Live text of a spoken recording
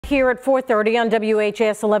here at 4:30 on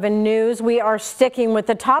WHAS 11 News. We are sticking with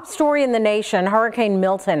the top story in the nation, Hurricane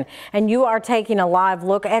Milton, and you are taking a live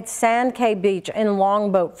look at Sand Cay Beach in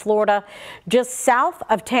Longboat, Florida, just south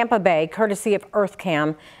of Tampa Bay, courtesy of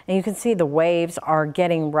EarthCam. And you can see the waves are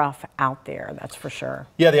getting rough out there, that's for sure.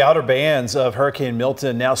 Yeah, the outer bands of Hurricane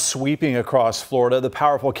Milton now sweeping across Florida. The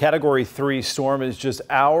powerful Category 3 storm is just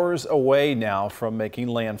hours away now from making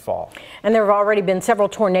landfall. And there have already been several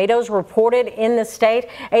tornadoes reported in the state.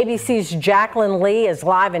 ABC's Jacqueline Lee is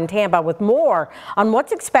live in Tampa with more on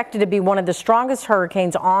what's expected to be one of the strongest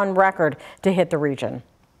hurricanes on record to hit the region.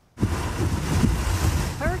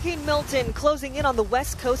 Hurricane Milton closing in on the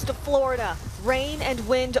west coast of Florida. Rain and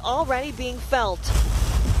wind already being felt.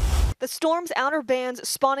 The storm's outer bands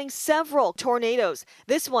spawning several tornadoes.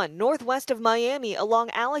 This one northwest of Miami along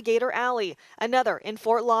Alligator Alley, another in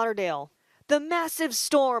Fort Lauderdale. The massive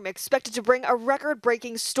storm expected to bring a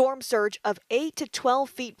record-breaking storm surge of 8 to 12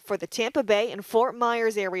 feet for the Tampa Bay and Fort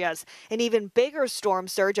Myers areas. An even bigger storm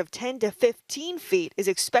surge of 10 to 15 feet is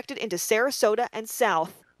expected into Sarasota and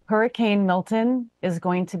south. Hurricane Milton is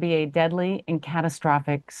going to be a deadly and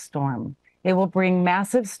catastrophic storm. It will bring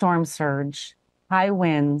massive storm surge, high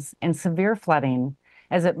winds, and severe flooding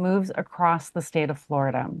as it moves across the state of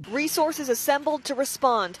Florida. Resources assembled to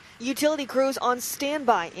respond. Utility crews on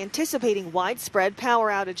standby, anticipating widespread power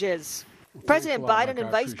outages. President Biden and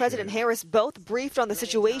Vice President Harris both briefed on the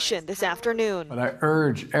situation this afternoon. But I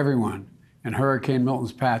urge everyone in Hurricane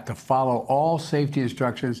Milton's path to follow all safety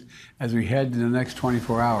instructions as we head to the next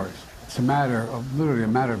 24 hours. It's literally a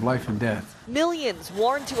matter of life and death. Millions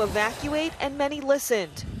warned to evacuate and many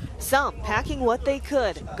listened. Some packing what they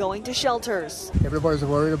could, going to shelters. Everybody's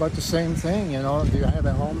worried about the same thing, you know, do you have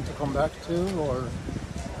a home to come back to or,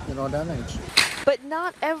 damage? But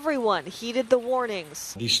not everyone heeded the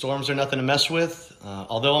warnings. These storms are nothing to mess with.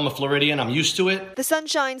 Although I'm a Floridian, I'm used to it. The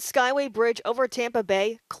Sunshine Skyway Bridge over Tampa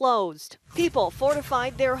Bay closed. People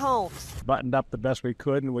fortified their homes. Buttoned up the best we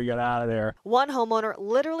could and we got out of there. One homeowner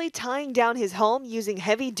literally tying down his home using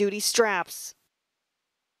heavy-duty straps.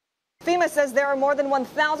 FEMA says there are more than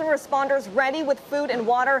 1,000 responders ready with food and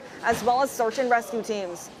water, as well as search and rescue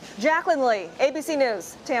teams. Jacqueline Lee, ABC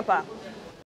News, Tampa.